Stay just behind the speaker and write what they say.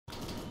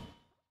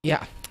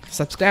Yeah,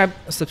 subscribe,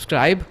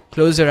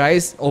 close your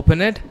eyes,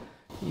 open it.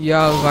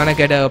 You're gonna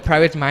get a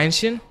private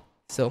mansion.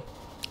 So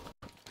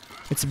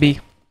it's B.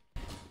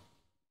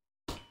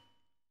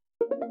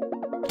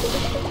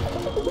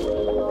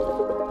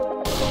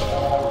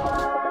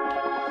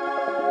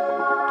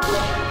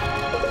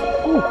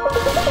 Ooh,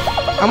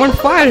 I'm on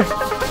fire.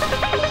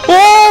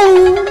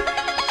 Oh,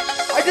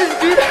 I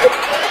just did that.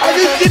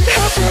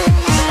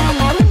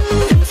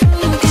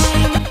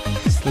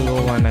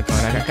 Slow one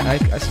again.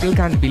 I still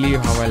can't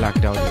believe how I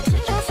lucked out with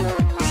it.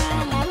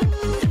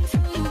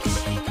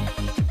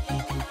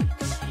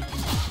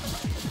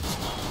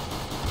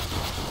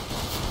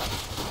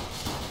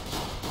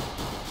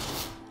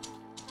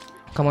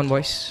 Come on,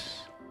 boys.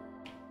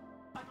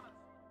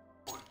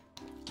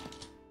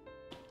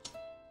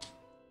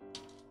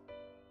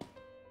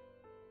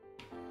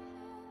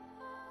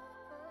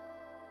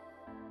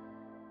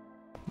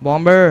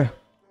 Bomber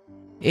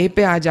ए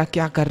पे आजा,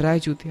 क्या कर रहा है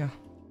चूतिया?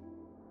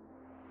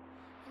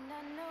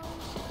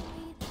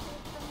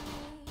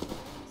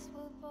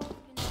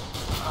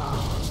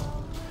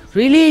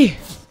 Really?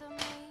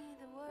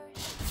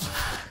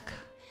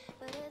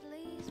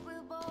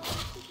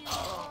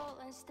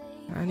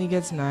 And he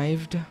gets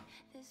knifed.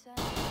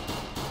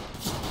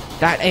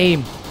 That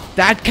aim,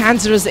 that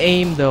cancerous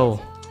aim though.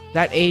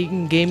 That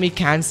aim gave me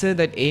cancer.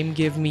 That aim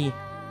gave me,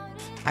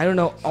 I don't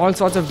know, all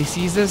sorts of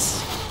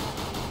diseases.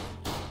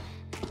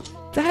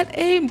 That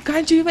aim,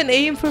 can't you even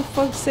aim for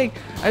fuck's sake?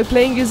 Are you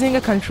playing using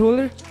a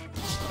controller?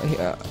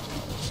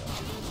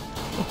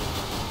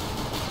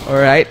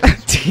 Alright,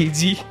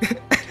 GG.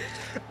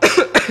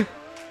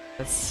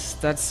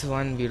 That's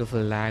one beautiful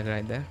lag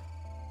right there.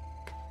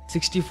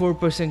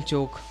 64%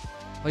 choke.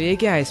 और ये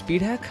क्या है?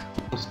 Speed hack?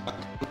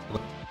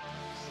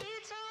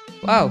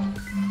 Wow.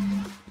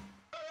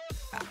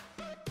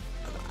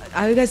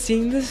 Are you guys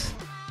seeing this?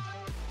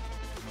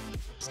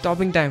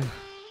 Stopping time.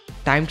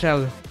 Time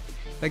travel.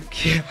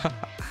 Like, yeah.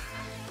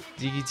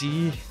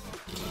 GG.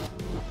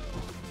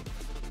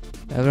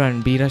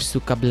 Everyone, Birash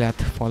Sukablat,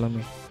 follow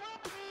me.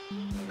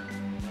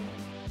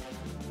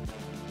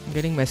 I'm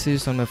getting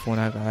messages on my phone.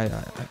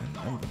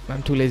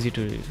 I'm too lazy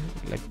to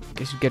like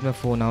just get my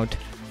phone out,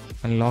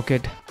 unlock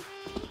it.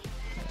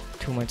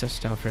 Too much of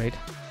stuff, right?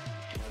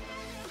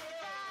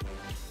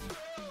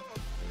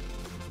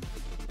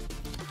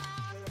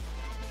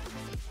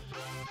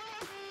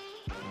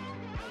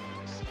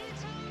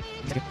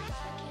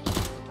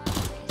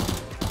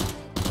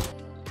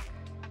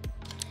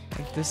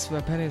 Like, this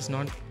weapon is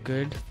not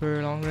good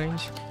for long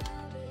range.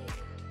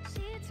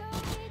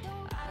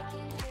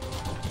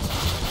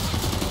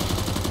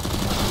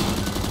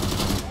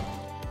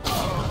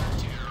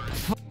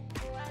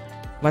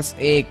 बस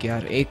एक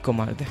यार, एक को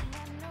मार दे.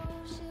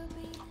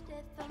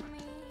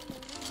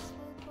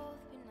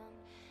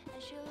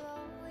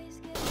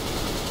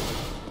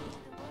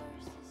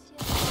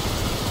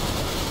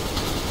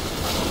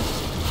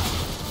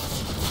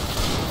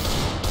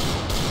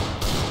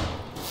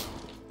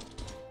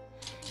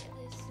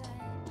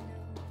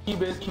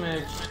 Best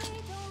में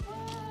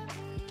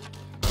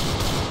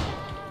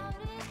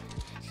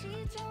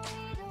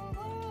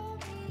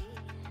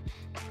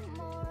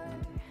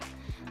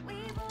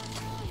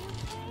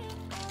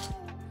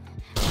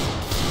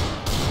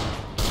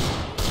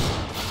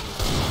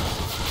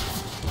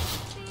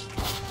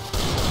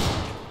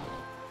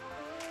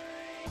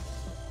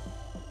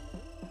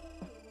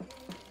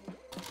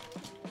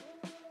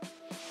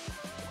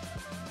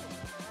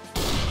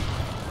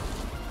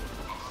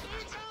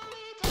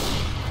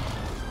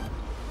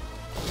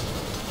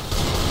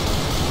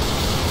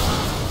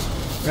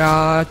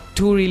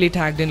Two really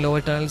tagged in lower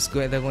tunnels.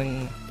 They're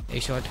going A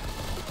shot.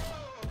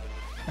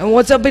 And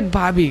what's up with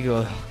Barbie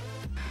girl?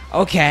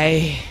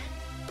 Okay.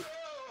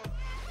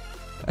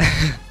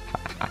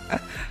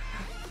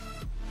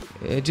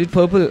 Dude,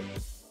 purple.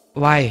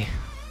 Why?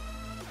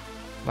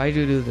 Why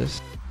do you do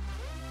this?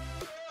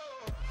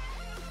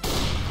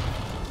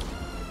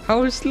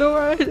 How slow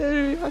are their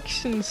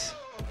reactions?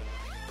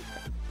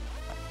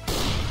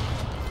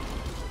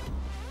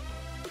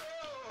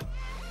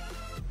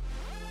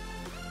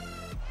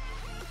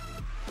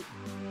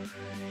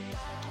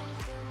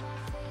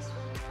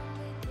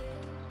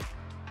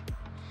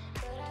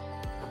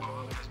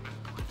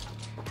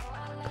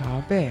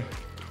 कहाँ पे?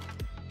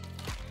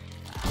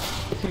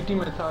 City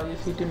में था, ये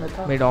city में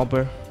था. Mid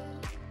upper.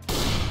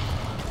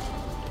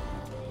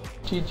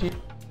 जी.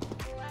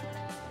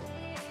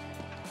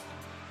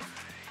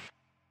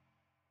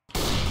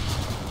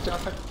 जा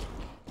सक.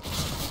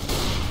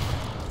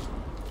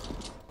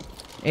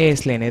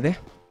 S लेने दे.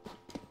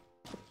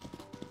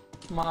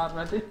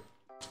 मारना दे.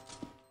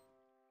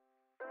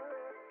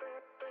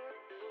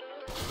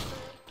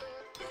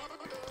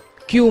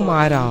 क्यों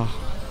मारा?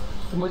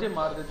 मुझे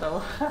मार देता वो.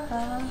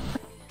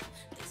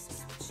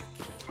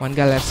 One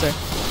guy left side.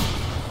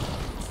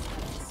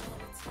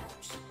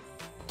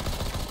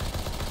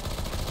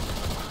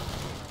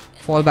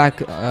 Fall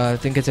back. I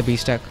think it's a B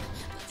stack.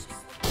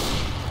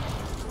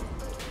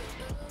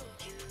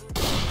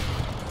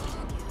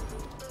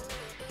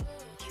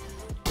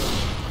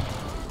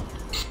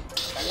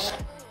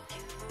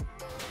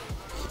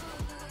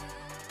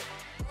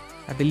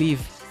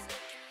 believe.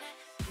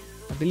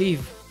 I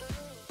believe.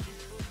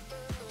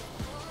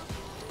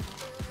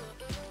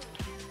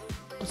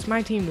 What's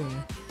my team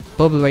doing?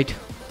 Purple, white.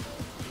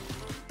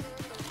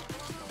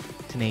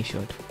 It's an A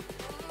shot.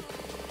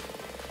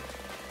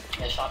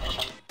 A shot.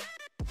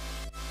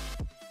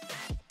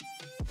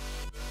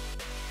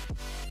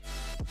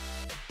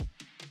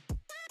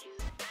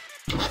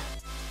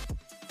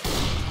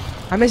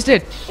 I missed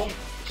it.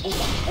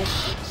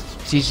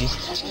 GG.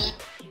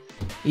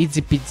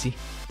 Easy peasy.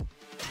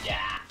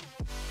 Yeah.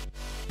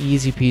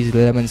 Easy peasy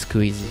lemon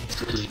squeezy.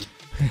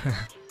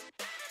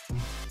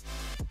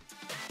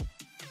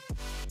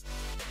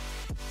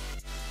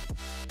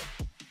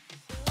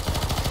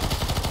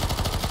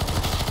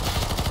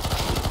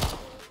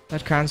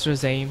 That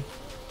cancerous aim.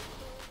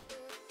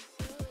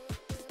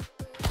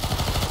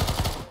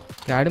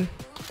 Got him.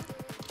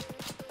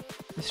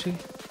 History.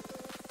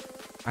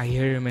 I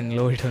hear him in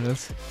lower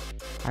tunnels.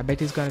 I bet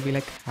he's gonna be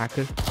like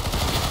hacker.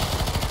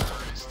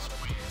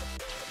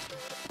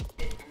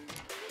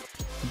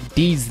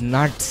 These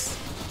nuts.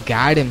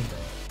 Got him.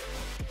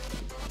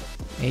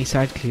 A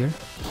side clear.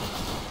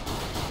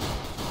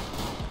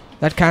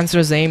 That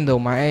cancerous aim though.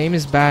 My aim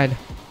is bad.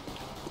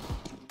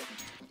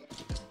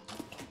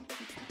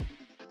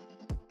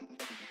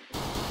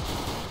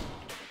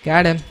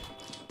 Got him.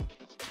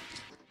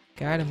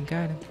 Got him.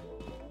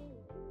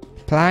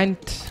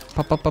 Plant.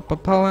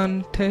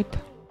 Planted.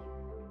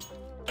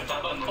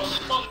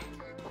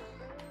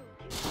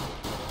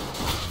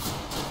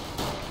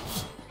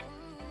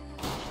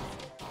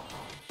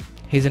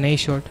 He's an A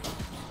short.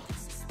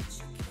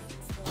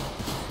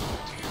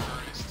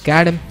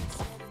 Got him.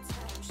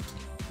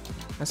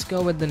 Let's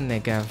go with the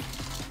negav.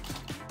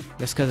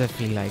 Just cause I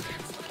feel like.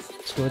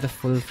 Let's go with the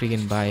full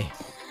freaking buy.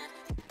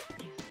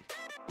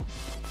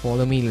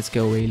 Follow me, let's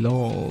go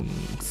along.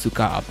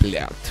 Suka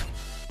plät.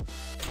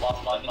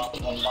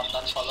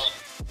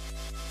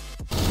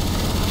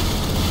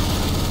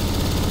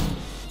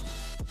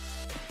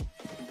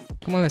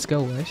 Come on, let's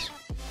go, guys.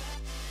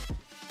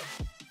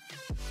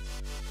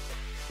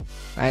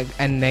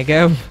 And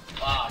negav.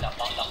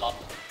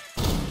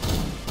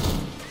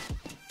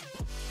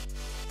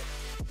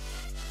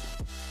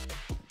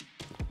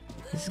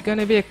 This is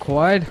gonna be a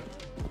quad.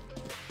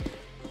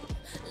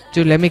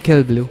 Dude, let me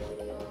kill blue.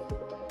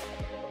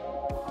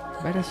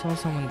 Bet I saw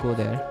someone go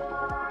there.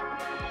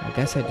 I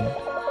guess I did.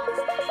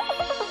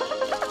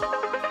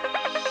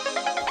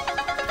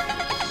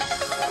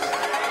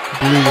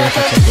 Blue was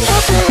such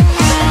a good.